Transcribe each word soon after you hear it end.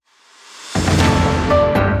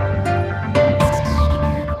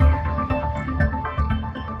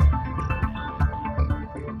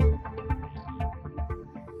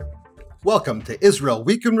Welcome to Israel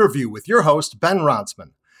Week in Review with your host, Ben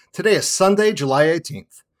Ronsman. Today is Sunday, July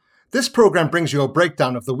 18th. This program brings you a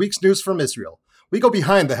breakdown of the week's news from Israel. We go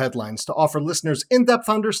behind the headlines to offer listeners in-depth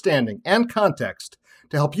understanding and context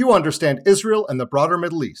to help you understand Israel and the broader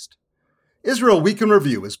Middle East. Israel Week in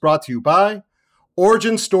Review is brought to you by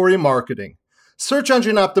Origin Story Marketing. Search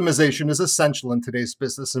engine optimization is essential in today's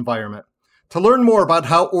business environment. To learn more about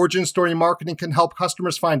how Origin Story Marketing can help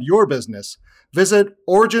customers find your business, visit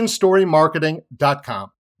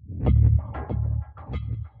originstorymarketing.com.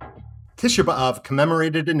 Tisha B'Av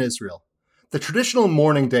commemorated in Israel. The traditional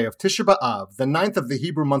mourning day of Tisha B'Av, the 9th of the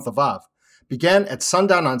Hebrew month of Av, began at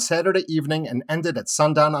sundown on Saturday evening and ended at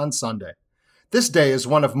sundown on Sunday. This day is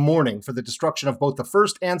one of mourning for the destruction of both the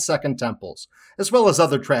first and second temples, as well as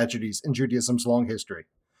other tragedies in Judaism's long history.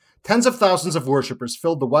 Tens of thousands of worshippers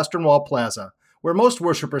filled the Western Wall Plaza, where most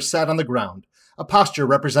worshippers sat on the ground, a posture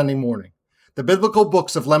representing mourning. The biblical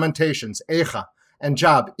books of Lamentations, Eicha, and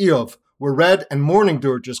Job, Iyov, were read, and mourning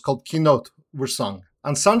dirges called Kinot were sung.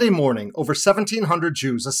 On Sunday morning, over 1,700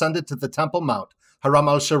 Jews ascended to the Temple Mount, Haram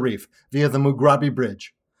al-Sharif, via the Mughrabi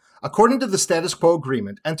Bridge. According to the status quo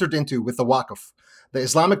agreement entered into with the Waqf, the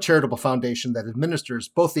Islamic charitable foundation that administers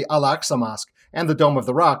both the Al-Aqsa Mosque and the Dome of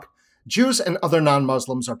the Rock, Jews and other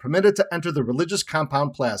non-Muslims are permitted to enter the religious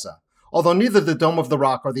compound plaza, although neither the Dome of the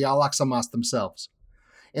Rock or the Al-Aqsa Mosque themselves.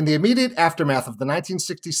 In the immediate aftermath of the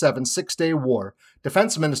 1967 Six-Day War,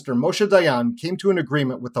 Defense Minister Moshe Dayan came to an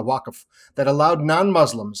agreement with the Waqf that allowed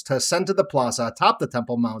non-Muslims to ascend to the plaza atop the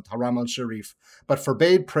Temple Mount, Haram al-Sharif, but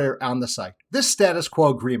forbade prayer on the site. This status quo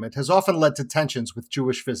agreement has often led to tensions with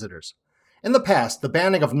Jewish visitors. In the past, the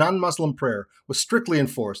banning of non-Muslim prayer was strictly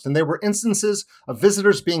enforced, and there were instances of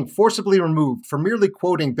visitors being forcibly removed for merely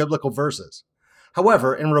quoting biblical verses.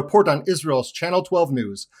 However, in a report on Israel's Channel 12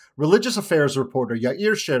 News, religious affairs reporter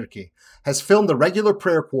Yair Cherki has filmed a regular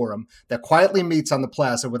prayer quorum that quietly meets on the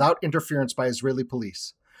plaza without interference by Israeli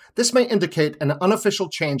police. This may indicate an unofficial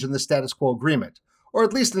change in the status quo agreement, or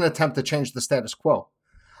at least an attempt to change the status quo.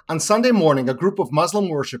 On Sunday morning, a group of Muslim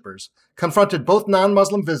worshippers confronted both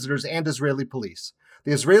non-Muslim visitors and Israeli police.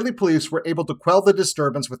 The Israeli police were able to quell the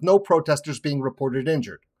disturbance with no protesters being reported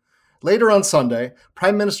injured. Later on Sunday,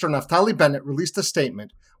 Prime Minister Naftali Bennett released a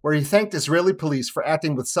statement where he thanked Israeli police for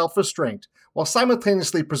acting with self-restraint while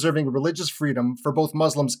simultaneously preserving religious freedom for both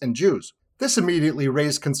Muslims and Jews. This immediately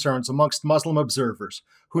raised concerns amongst Muslim observers,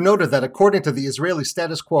 who noted that according to the Israeli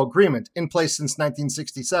status quo agreement in place since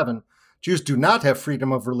 1967, Jews do not have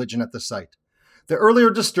freedom of religion at the site. The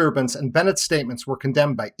earlier disturbance and Bennett's statements were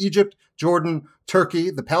condemned by Egypt, Jordan,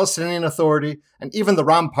 Turkey, the Palestinian Authority, and even the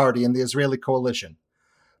Ram Party in the Israeli coalition.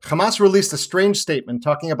 Hamas released a strange statement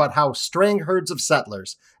talking about how straying herds of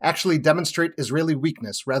settlers actually demonstrate Israeli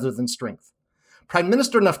weakness rather than strength. Prime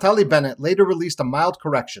Minister Naftali Bennett later released a mild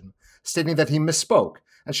correction, stating that he misspoke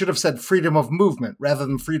and should have said freedom of movement rather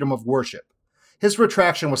than freedom of worship. His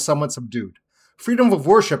retraction was somewhat subdued. Freedom of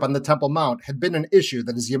worship on the Temple Mount had been an issue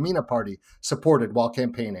that his Yamina party supported while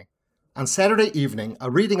campaigning. On Saturday evening, a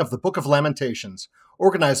reading of the Book of Lamentations,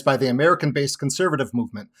 organized by the American-based conservative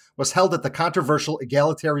movement, was held at the controversial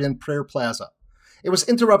Egalitarian Prayer Plaza. It was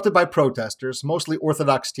interrupted by protesters, mostly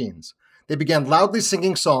Orthodox teens. They began loudly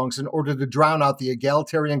singing songs in order to drown out the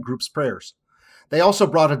egalitarian group's prayers. They also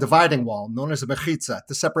brought a dividing wall, known as a mechitza,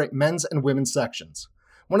 to separate men's and women's sections.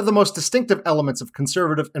 One of the most distinctive elements of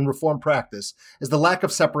conservative and reform practice is the lack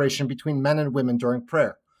of separation between men and women during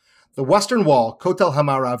prayer. The Western Wall, Kotel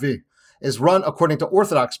HaMaravi, is run according to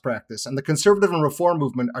Orthodox practice, and the conservative and reform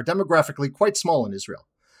movement are demographically quite small in Israel.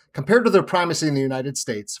 Compared to their primacy in the United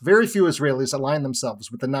States, very few Israelis align themselves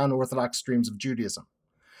with the non-Orthodox streams of Judaism.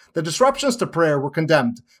 The disruptions to prayer were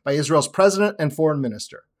condemned by Israel's president and foreign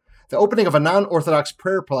minister. The opening of a non-Orthodox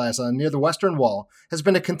prayer plaza near the Western Wall has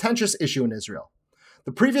been a contentious issue in Israel.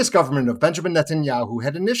 The previous government of Benjamin Netanyahu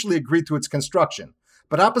had initially agreed to its construction,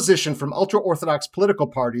 but opposition from ultra-Orthodox political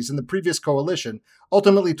parties in the previous coalition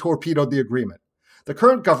ultimately torpedoed the agreement. The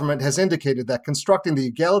current government has indicated that constructing the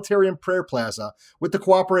Egalitarian Prayer Plaza with the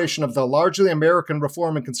cooperation of the largely American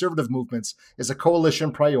reform and conservative movements is a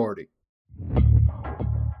coalition priority.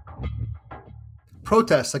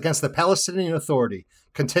 Protests against the Palestinian Authority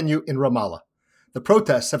continue in Ramallah. The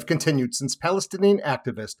protests have continued since Palestinian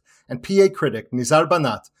activist and PA critic Nizar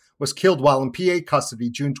Banat was killed while in PA custody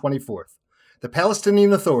June 24th. The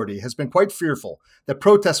Palestinian Authority has been quite fearful that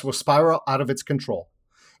protests will spiral out of its control.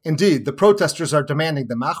 Indeed, the protesters are demanding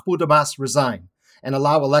that Mahmoud Abbas resign and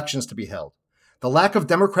allow elections to be held. The lack of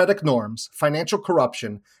democratic norms, financial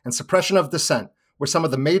corruption, and suppression of dissent were some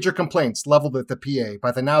of the major complaints leveled at the PA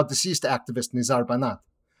by the now deceased activist Nizar Banat.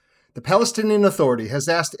 The Palestinian Authority has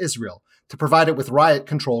asked Israel to provide it with riot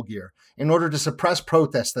control gear in order to suppress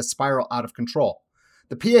protests that spiral out of control.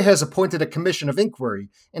 The PA has appointed a commission of inquiry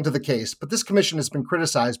into the case, but this commission has been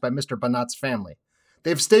criticized by Mr. Banat's family.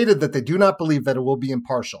 They have stated that they do not believe that it will be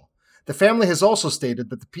impartial. The family has also stated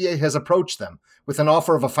that the PA has approached them with an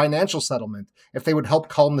offer of a financial settlement if they would help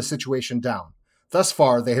calm the situation down. Thus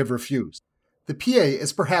far, they have refused. The PA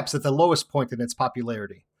is perhaps at the lowest point in its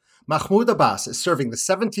popularity. Mahmoud Abbas is serving the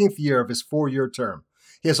 17th year of his 4-year term.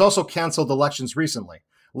 He has also canceled elections recently,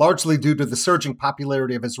 largely due to the surging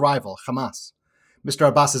popularity of his rival, Hamas. Mr.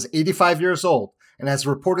 Abbas is 85 years old and has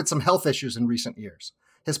reported some health issues in recent years.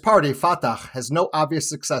 His party, Fatah, has no obvious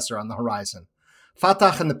successor on the horizon.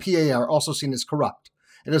 Fatah and the PA are also seen as corrupt.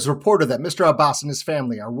 It is reported that Mr. Abbas and his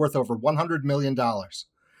family are worth over $100 million.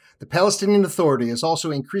 The Palestinian Authority is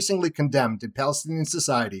also increasingly condemned in Palestinian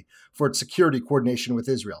society for its security coordination with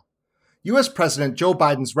Israel. U.S. President Joe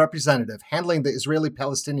Biden's representative handling the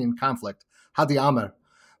Israeli-Palestinian conflict, Hadi Amr,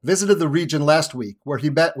 visited the region last week where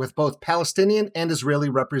he met with both Palestinian and Israeli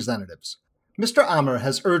representatives. Mr. Amr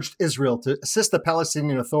has urged Israel to assist the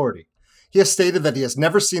Palestinian Authority. He has stated that he has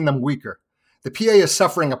never seen them weaker. The PA is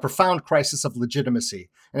suffering a profound crisis of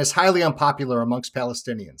legitimacy and is highly unpopular amongst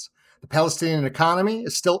Palestinians. The Palestinian economy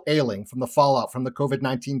is still ailing from the fallout from the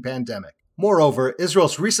COVID-19 pandemic. Moreover,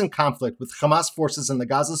 Israel's recent conflict with Hamas forces in the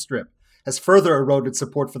Gaza Strip has further eroded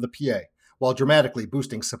support for the PA, while dramatically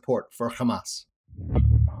boosting support for Hamas.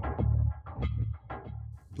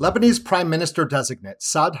 Lebanese Prime Minister-designate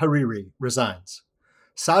Saad Hariri resigns.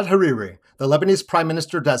 Saad Hariri, the Lebanese Prime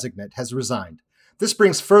Minister-designate, has resigned. This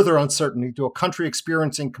brings further uncertainty to a country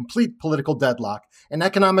experiencing complete political deadlock, an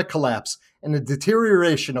economic collapse, and a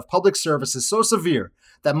deterioration of public services so severe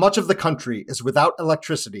that much of the country is without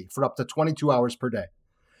electricity for up to 22 hours per day.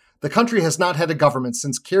 The country has not had a government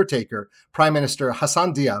since caretaker Prime Minister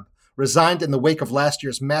Hassan Diab resigned in the wake of last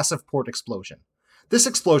year's massive port explosion. This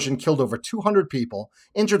explosion killed over 200 people,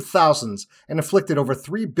 injured thousands, and inflicted over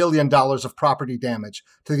 $3 billion of property damage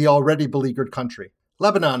to the already beleaguered country.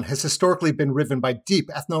 Lebanon has historically been riven by deep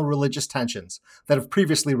ethno-religious tensions that have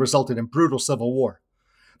previously resulted in brutal civil war.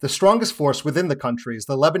 The strongest force within the country is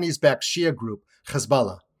the Lebanese-backed Shia group,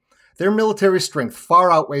 Hezbollah. Their military strength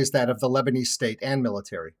far outweighs that of the Lebanese state and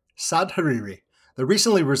military. Saad Hariri, the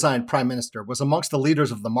recently resigned prime minister, was amongst the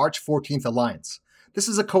leaders of the March 14th Alliance. This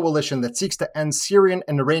is a coalition that seeks to end Syrian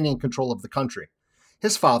and Iranian control of the country.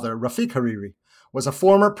 His father, Rafiq Hariri, was a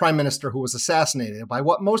former prime minister who was assassinated by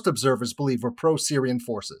what most observers believe were pro-Syrian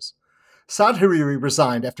forces. Saad Hariri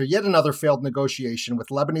resigned after yet another failed negotiation with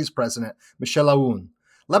Lebanese President Michel Aoun.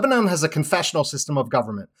 Lebanon has a confessional system of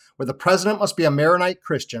government, where the president must be a Maronite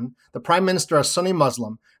Christian, the prime minister a Sunni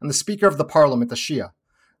Muslim, and the speaker of the parliament a Shia.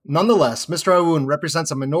 Nonetheless, Mr. Aoun represents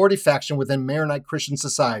a minority faction within Maronite Christian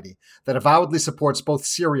society that avowedly supports both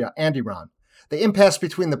Syria and Iran. The impasse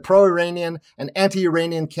between the pro-Iranian and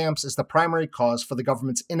anti-Iranian camps is the primary cause for the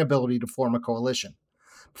government's inability to form a coalition.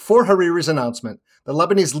 Before Hariri's announcement, the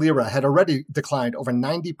Lebanese lira had already declined over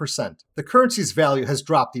 90%. The currency's value has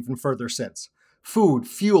dropped even further since. Food,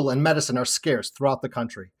 fuel, and medicine are scarce throughout the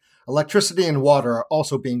country. Electricity and water are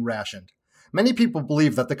also being rationed. Many people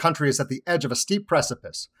believe that the country is at the edge of a steep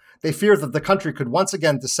precipice. They fear that the country could once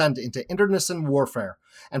again descend into internecine warfare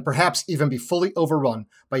and perhaps even be fully overrun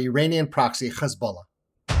by Iranian proxy Hezbollah.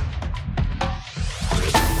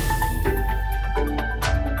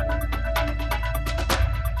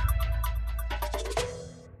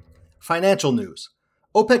 Financial news.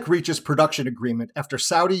 OPEC reaches production agreement after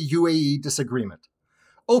Saudi-UAE disagreement.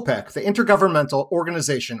 OPEC, the Intergovernmental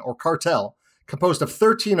Organization or Cartel, composed of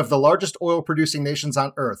 13 of the largest oil-producing nations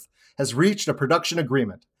on Earth, has reached a production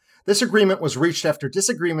agreement. This agreement was reached after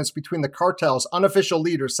disagreements between the cartel's unofficial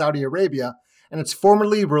leader, Saudi Arabia, and its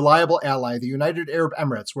formerly reliable ally, the United Arab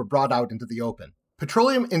Emirates, were brought out into the open.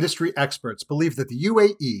 Petroleum industry experts believe that the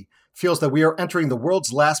UAE feels that we are entering the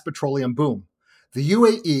world's last petroleum boom. The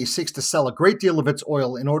UAE seeks to sell a great deal of its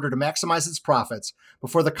oil in order to maximize its profits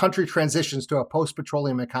before the country transitions to a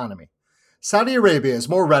post-petroleum economy. Saudi Arabia is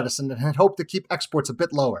more reticent and had hoped to keep exports a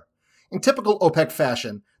bit lower. In typical OPEC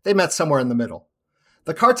fashion, they met somewhere in the middle.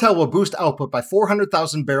 The cartel will boost output by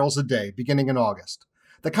 400,000 barrels a day beginning in August.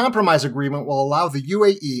 The compromise agreement will allow the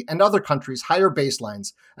UAE and other countries higher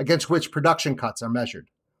baselines against which production cuts are measured.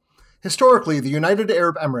 Historically, the United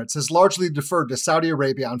Arab Emirates has largely deferred to Saudi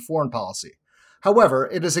Arabia on foreign policy. However,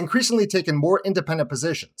 it has increasingly taken more independent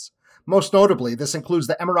positions. Most notably, this includes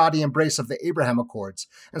the Emirati embrace of the Abraham Accords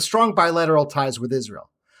and strong bilateral ties with Israel.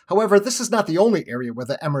 However, this is not the only area where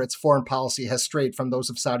the Emirates' foreign policy has strayed from those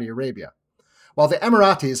of Saudi Arabia. While the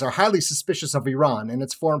Emiratis are highly suspicious of Iran and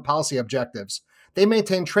its foreign policy objectives, they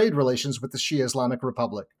maintain trade relations with the Shia Islamic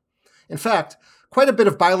Republic. In fact, quite a bit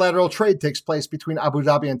of bilateral trade takes place between Abu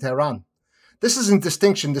Dhabi and Tehran. This is in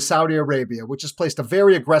distinction to Saudi Arabia, which has placed a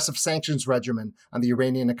very aggressive sanctions regimen on the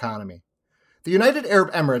Iranian economy. The United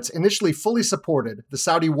Arab Emirates initially fully supported the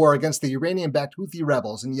Saudi war against the Iranian-backed Houthi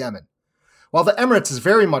rebels in Yemen. While the Emirates is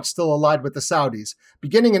very much still allied with the Saudis,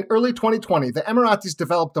 beginning in early 2020, the Emiratis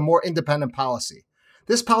developed a more independent policy.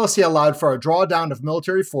 This policy allowed for a drawdown of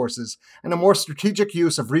military forces and a more strategic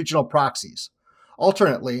use of regional proxies.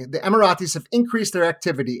 Alternately, the Emiratis have increased their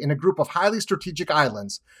activity in a group of highly strategic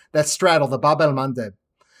islands that straddle the Bab el-Mandeb.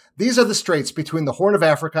 These are the straits between the Horn of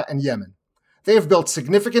Africa and Yemen. They have built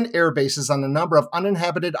significant air bases on a number of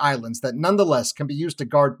uninhabited islands that nonetheless can be used to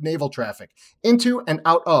guard naval traffic into and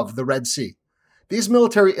out of the Red Sea. These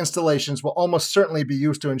military installations will almost certainly be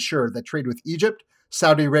used to ensure that trade with Egypt,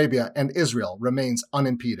 Saudi Arabia, and Israel remains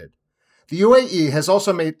unimpeded. The UAE has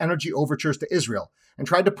also made energy overtures to Israel and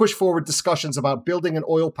tried to push forward discussions about building an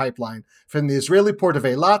oil pipeline from the Israeli port of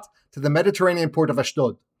Eilat to the Mediterranean port of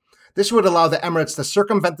Ashdod. This would allow the Emirates to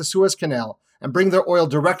circumvent the Suez Canal and bring their oil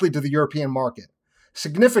directly to the European market.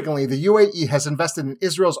 Significantly, the UAE has invested in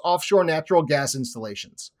Israel's offshore natural gas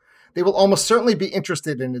installations. They will almost certainly be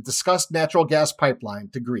interested in a discussed natural gas pipeline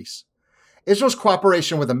to Greece. Israel's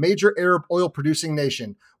cooperation with a major Arab oil-producing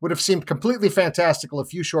nation would have seemed completely fantastical a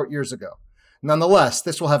few short years ago. Nonetheless,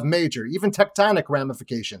 this will have major, even tectonic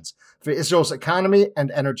ramifications for Israel's economy and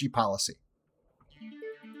energy policy.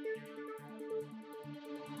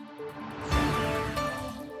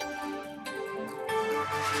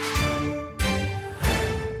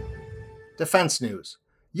 Defense news.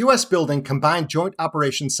 U.S. building Combined Joint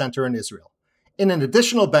Operations Center in Israel. In an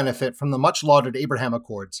additional benefit from the much-lauded Abraham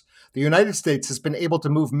Accords, the United States has been able to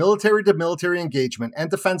move military-to-military engagement and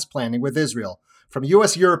defense planning with Israel from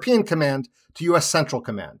U.S. European Command to U.S. Central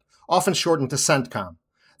Command, often shortened to CENTCOM.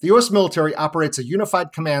 The U.S. military operates a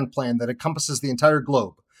unified command plan that encompasses the entire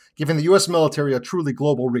globe, giving the U.S. military a truly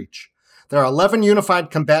global reach. There are 11 unified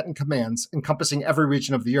combatant commands encompassing every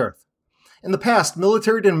region of the earth. In the past,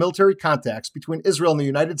 military-to-military contacts between Israel and the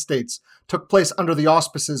United States took place under the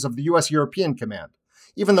auspices of the U.S. European Command,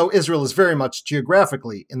 even though Israel is very much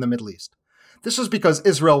geographically in the Middle East. This was because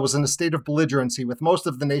Israel was in a state of belligerency with most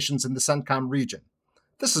of the nations in the CENTCOM region.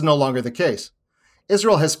 This is no longer the case.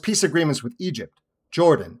 Israel has peace agreements with Egypt,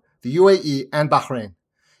 Jordan, the UAE, and Bahrain.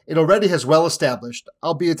 It already has well-established,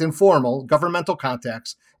 albeit informal, governmental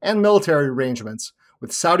contacts and military arrangements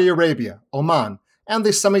with Saudi Arabia, Oman, and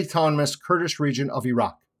the semi-autonomous Kurdish region of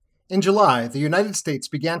Iraq. In July, the United States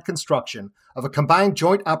began construction of a combined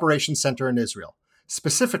joint operations center in Israel,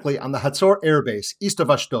 specifically on the Hatzor Air Base east of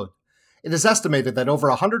Ashdod. It is estimated that over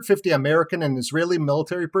 150 American and Israeli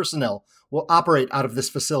military personnel will operate out of this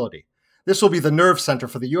facility. This will be the nerve center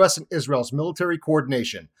for the U.S. and Israel's military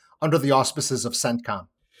coordination under the auspices of CENTCOM.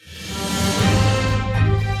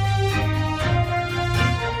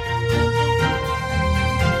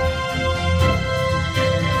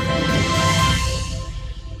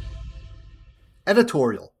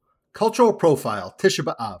 Editorial. Cultural Profile, Tisha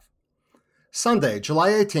B'Av. Sunday, July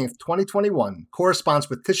 18, 2021, corresponds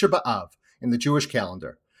with Tisha B'Av in the Jewish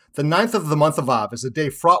calendar. The 9th of the month of Av is a day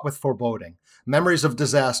fraught with foreboding, memories of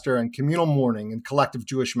disaster, and communal mourning in collective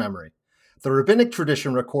Jewish memory. The rabbinic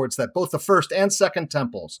tradition records that both the first and second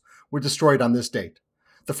temples were destroyed on this date.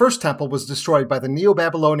 The first temple was destroyed by the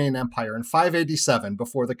Neo-Babylonian Empire in 587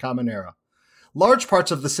 before the Common Era. Large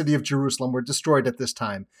parts of the city of Jerusalem were destroyed at this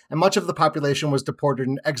time, and much of the population was deported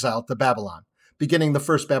in exile to Babylon, beginning the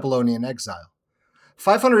first Babylonian exile.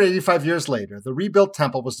 585 years later, the rebuilt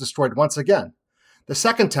temple was destroyed once again. The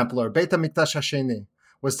second temple, or Beit HaMikdash HaSheni,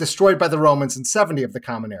 was destroyed by the Romans in 70 of the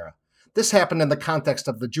Common Era. This happened in the context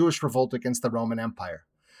of the Jewish revolt against the Roman Empire.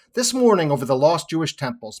 This mourning over the lost Jewish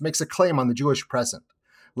temples makes a claim on the Jewish present.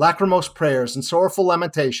 Lachrymose prayers and sorrowful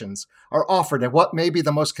lamentations are offered at what may be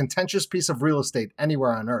the most contentious piece of real estate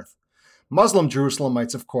anywhere on earth. Muslim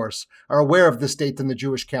Jerusalemites, of course, are aware of this date in the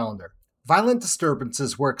Jewish calendar. Violent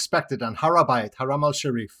disturbances were expected on Har HaBayit, Haram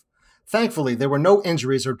al-Sharif. Thankfully, there were no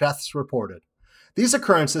injuries or deaths reported. These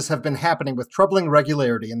occurrences have been happening with troubling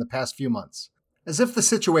regularity in the past few months. As if the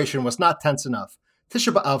situation was not tense enough,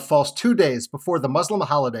 Tisha B'Av falls 2 days before the Muslim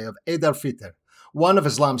holiday of Eid al-Fitr, one of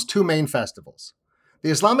Islam's two main festivals. The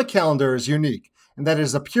Islamic calendar is unique in that it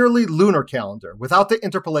is a purely lunar calendar without the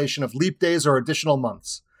interpolation of leap days or additional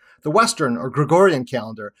months. The Western or Gregorian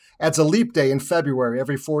calendar adds a leap day in February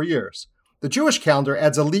every 4 years. The Jewish calendar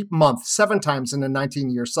adds a leap month 7 times in a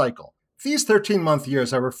 19-year cycle. These 13-month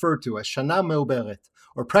years are referred to as Shana Me'uberet,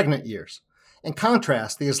 or pregnant years. In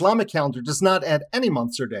contrast, the Islamic calendar does not add any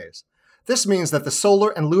months or days. This means that the solar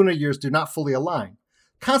and lunar years do not fully align.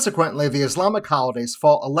 Consequently, the Islamic holidays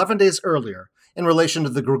fall 11 days earlier in relation to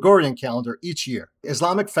the Gregorian calendar each year.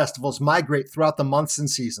 Islamic festivals migrate throughout the months and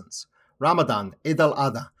seasons. Ramadan, Eid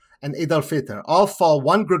al-Adha, and Eid al-Fitr all fall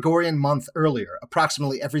one Gregorian month earlier,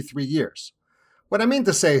 approximately every 3 years. What I mean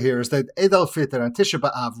to say here is that Eid al-Fitr and Tisha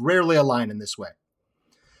B'Av rarely align in this way.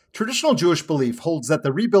 Traditional Jewish belief holds that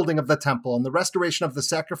the rebuilding of the temple and the restoration of the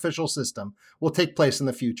sacrificial system will take place in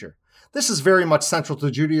the future. This is very much central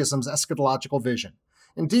to Judaism's eschatological vision.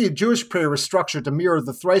 Indeed, Jewish prayer is structured to mirror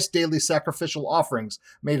the thrice daily sacrificial offerings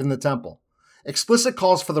made in the temple. Explicit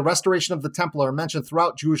calls for the restoration of the temple are mentioned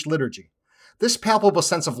throughout Jewish liturgy. This palpable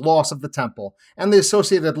sense of loss of the temple and the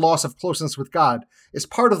associated loss of closeness with God is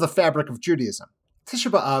part of the fabric of Judaism.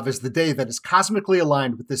 Tisha B'Av is the day that is cosmically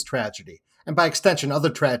aligned with this tragedy, and by extension other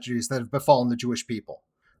tragedies that have befallen the Jewish people.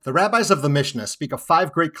 The rabbis of the Mishnah speak of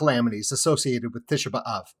 5 great calamities associated with Tisha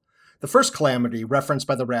B'Av. The first calamity, referenced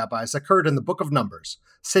by the rabbis, occurred in the Book of Numbers,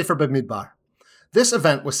 Sefer B'Midbar. This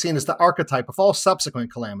event was seen as the archetype of all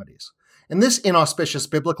subsequent calamities. In this inauspicious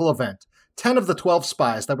biblical event, 10 of the 12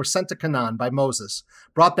 spies that were sent to Canaan by Moses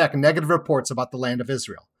brought back negative reports about the land of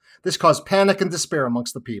Israel. This caused panic and despair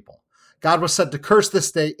amongst the people. God was said to curse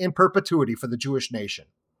this day in perpetuity for the Jewish nation.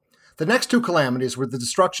 The next 2 calamities were the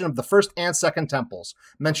destruction of the first and second temples,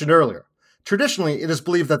 mentioned earlier. Traditionally, it is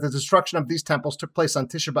believed that the destruction of these temples took place on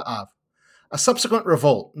Tisha B'Av. A subsequent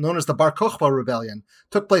revolt, known as the Bar Kokhba Rebellion,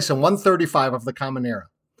 took place in 135 of the Common Era.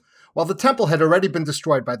 While the temple had already been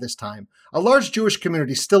destroyed by this time, a large Jewish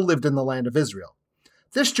community still lived in the land of Israel.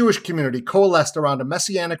 This Jewish community coalesced around a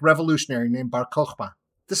messianic revolutionary named Bar Kokhba.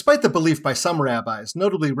 Despite the belief by some rabbis,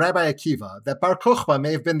 notably Rabbi Akiva, that Bar Kokhba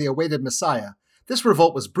may have been the awaited Messiah, this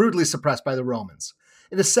revolt was brutally suppressed by the Romans.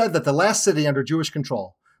 It is said that the last city under Jewish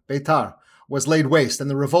control, Beitar, was laid waste and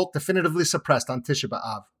the revolt definitively suppressed on Tisha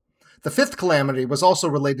B'Av. The 5th calamity was also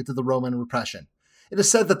related to the Roman repression. It is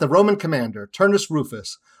said that the Roman commander, Turnus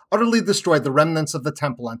Rufus, utterly destroyed the remnants of the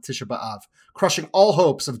temple on Tisha B'Av, crushing all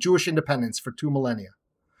hopes of Jewish independence for 2 millennia.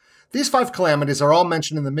 These 5 calamities are all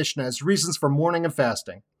mentioned in the Mishnah as reasons for mourning and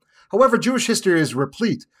fasting. However, Jewish history is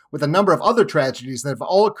replete with a number of other tragedies that have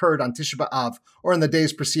all occurred on Tisha B'Av or in the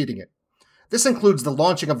days preceding it. This includes the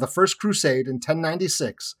launching of the First Crusade in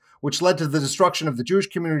 1096, which led to the destruction of the Jewish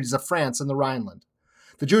communities of France and the Rhineland.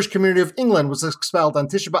 The Jewish community of England was expelled on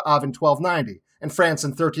Tisha B'Av in 1290, and France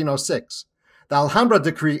in 1306. The Alhambra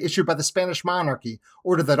decree issued by the Spanish monarchy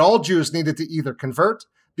ordered that all Jews needed to either convert,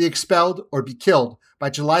 be expelled, or be killed by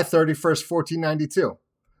July 31st, 1492,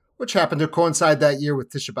 which happened to coincide that year with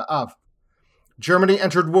Tisha B'Av. Germany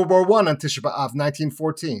entered World War I on Tisha B'Av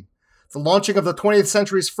 1914. The launching of the 20th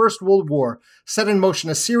century's First World War set in motion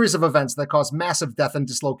a series of events that caused massive death and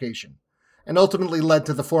dislocation, and ultimately led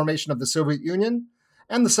to the formation of the Soviet Union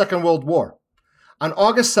and the Second World War. On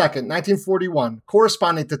August 2nd, 1941,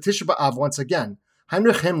 corresponding to Tisha B'Av once again,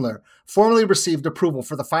 Heinrich Himmler formally received approval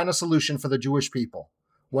for the final solution for the Jewish people.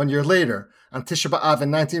 1 year later, on Tisha B'Av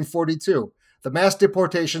in 1942, the mass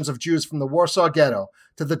deportations of Jews from the Warsaw Ghetto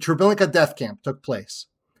to the Treblinka death camp took place.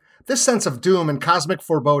 This sense of doom and cosmic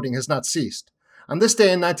foreboding has not ceased. On this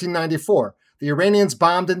day in 1994, the Iranians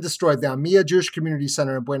bombed and destroyed the Amia Jewish Community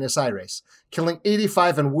Center in Buenos Aires, killing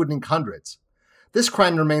 85 and wounding hundreds. This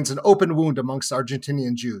crime remains an open wound amongst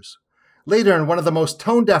Argentinian Jews. Later, in one of the most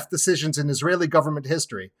tone-deaf decisions in Israeli government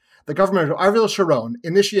history, the government of Ariel Sharon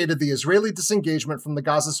initiated the Israeli disengagement from the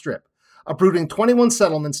Gaza Strip, uprooting 21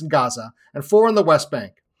 settlements in Gaza and 4 in the West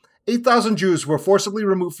Bank. 8,000 Jews were forcibly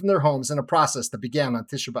removed from their homes in a process that began on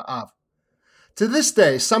Tisha B'Av. To this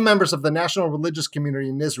day, some members of the national religious community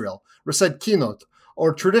in Israel recite kinot,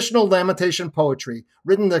 or traditional lamentation poetry,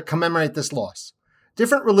 written to commemorate this loss.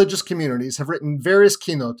 Different religious communities have written various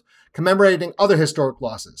kinot commemorating other historic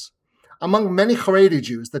losses. Among many Haredi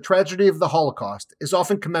Jews, the tragedy of the Holocaust is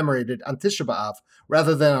often commemorated on Tisha B'Av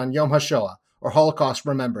rather than on Yom HaShoah, or Holocaust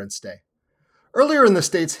Remembrance Day. Earlier in the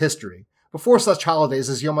state's history, before such holidays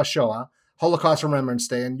as Yom HaShoah, Holocaust Remembrance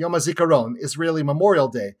Day, and Yom HaZikaron, Israeli Memorial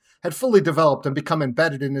Day, had fully developed and become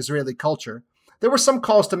embedded in Israeli culture, there were some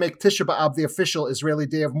calls to make Tisha B'Av the official Israeli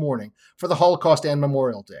day of mourning for the Holocaust and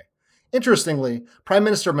Memorial Day. Interestingly, Prime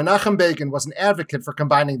Minister Menachem Begin was an advocate for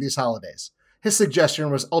combining these holidays. His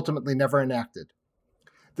suggestion was ultimately never enacted.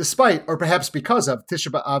 Despite, or perhaps because of, Tisha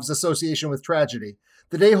B'Av's association with tragedy,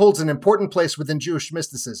 the day holds an important place within Jewish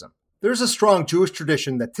mysticism. There is a strong Jewish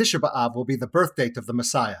tradition that Tisha B'Av will be the birth date of the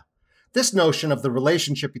Messiah. This notion of the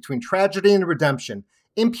relationship between tragedy and redemption,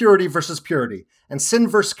 impurity versus purity, and sin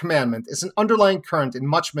versus commandment is an underlying current in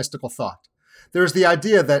much mystical thought. There is the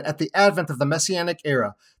idea that at the advent of the Messianic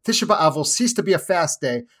era, Tisha B'Av will cease to be a fast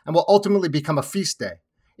day and will ultimately become a feast day.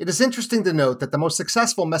 It is interesting to note that the most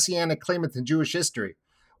successful messianic claimant in Jewish history,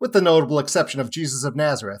 with the notable exception of Jesus of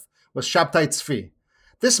Nazareth, was Shabtai Tzvi.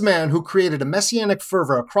 This man, who created a messianic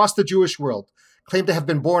fervor across the Jewish world, claimed to have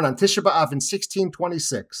been born on Tisha B'Av in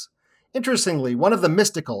 1626. Interestingly, one of the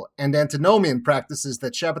mystical and antinomian practices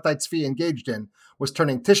that Shabtai Tzvi engaged in was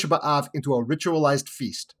turning Tisha B'Av into a ritualized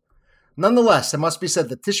feast. Nonetheless, it must be said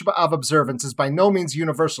that Tisha B'Av observance is by no means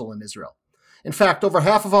universal in Israel. In fact, over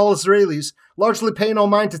half of all Israelis largely pay no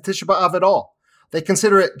mind to Tisha B'Av at all. They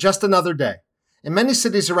consider it just another day. In many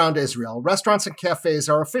cities around Israel, restaurants and cafes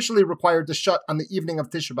are officially required to shut on the evening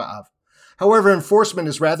of Tisha B'Av. However, enforcement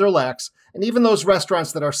is rather lax, and even those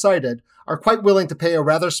restaurants that are cited are quite willing to pay a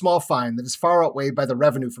rather small fine that is far outweighed by the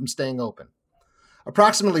revenue from staying open.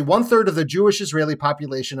 Approximately one-third of the Jewish Israeli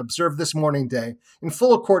population observe this mourning day in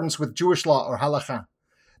full accordance with Jewish law or halakha.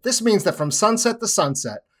 This means that from sunset to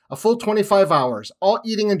sunset, a full 25 hours, all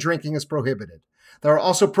eating and drinking is prohibited. There are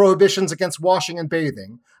also prohibitions against washing and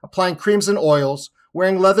bathing, applying creams and oils,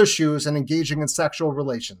 wearing leather shoes, and engaging in sexual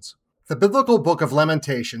relations. The biblical book of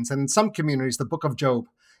Lamentations, and in some communities the book of Job,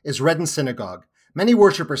 is read in synagogue. Many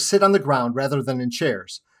worshippers sit on the ground rather than in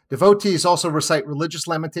chairs. Devotees also recite religious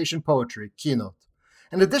lamentation poetry, kinot.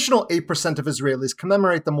 An additional 8% of Israelis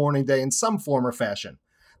commemorate the mourning day in some form or fashion.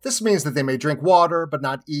 This means that they may drink water but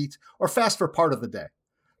not eat, or fast for part of the day.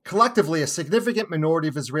 Collectively, a significant minority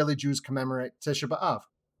of Israeli Jews commemorate Tisha B'Av.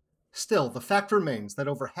 Still, the fact remains that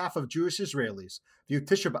over half of Jewish Israelis view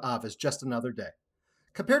Tisha B'Av as just another day.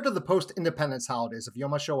 Compared to the post-independence holidays of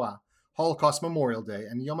Yom HaShoah, Holocaust Memorial Day,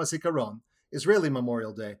 and Yom HaZikaron, Israeli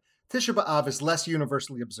Memorial Day, Tisha B'Av is less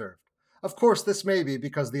universally observed. Of course, this may be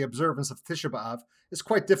because the observance of Tisha B'Av is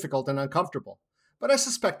quite difficult and uncomfortable. But I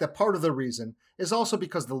suspect that part of the reason is also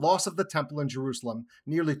because the loss of the temple in Jerusalem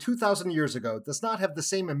nearly 2,000 years ago does not have the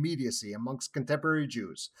same immediacy amongst contemporary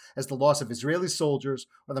Jews as the loss of Israeli soldiers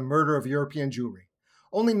or the murder of European Jewry.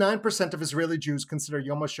 Only 9% of Israeli Jews consider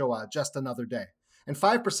Yom HaShoah just another day, and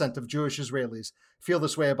 5% of Jewish Israelis feel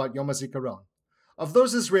this way about Yom HaZikaron. Of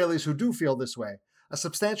those Israelis who do feel this way, a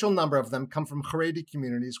substantial number of them come from Haredi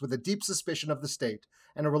communities with a deep suspicion of the state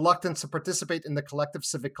and a reluctance to participate in the collective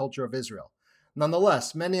civic culture of Israel.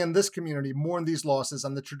 Nonetheless, many in this community mourn these losses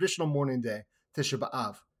on the traditional mourning day, Tisha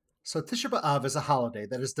B'Av. So Tisha B'Av is a holiday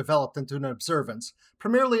that is developed into an observance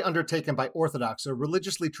primarily undertaken by Orthodox or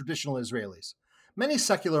religiously traditional Israelis. Many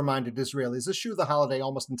secular-minded Israelis eschew the holiday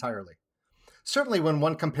almost entirely. Certainly when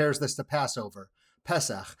one compares this to Passover,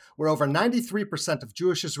 Pesach, where over 93% of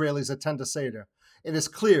Jewish Israelis attend a Seder, it is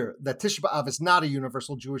clear that Tisha B'Av is not a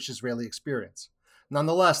universal Jewish-Israeli experience.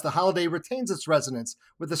 Nonetheless, the holiday retains its resonance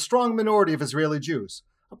with a strong minority of Israeli Jews,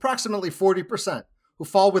 approximately 40%, who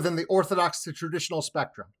fall within the Orthodox to traditional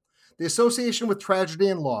spectrum. The association with tragedy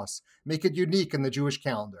and loss make it unique in the Jewish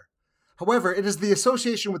calendar. However, it is the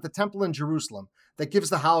association with the temple in Jerusalem that gives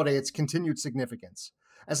the holiday its continued significance.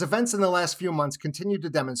 As events in the last few months continue to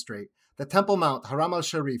demonstrate, the Temple Mount, Haram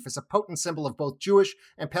al-Sharif, is a potent symbol of both Jewish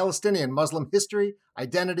and Palestinian Muslim history,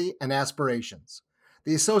 identity, and aspirations.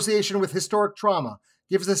 The association with historic trauma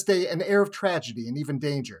gives this day an air of tragedy and even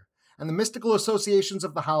danger, and the mystical associations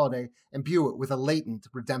of the holiday imbue it with a latent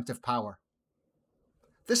redemptive power.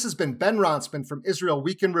 This has been Ben Ronsman from Israel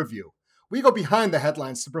Week in Review. We go behind the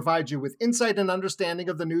headlines to provide you with insight and understanding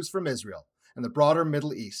of the news from Israel and the broader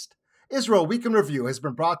Middle East. Israel Week in Review has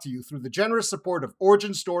been brought to you through the generous support of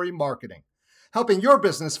Origin Story Marketing, helping your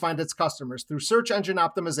business find its customers through search engine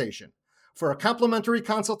optimization. For a complimentary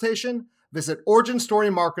consultation, visit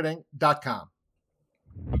originstorymarketing.com.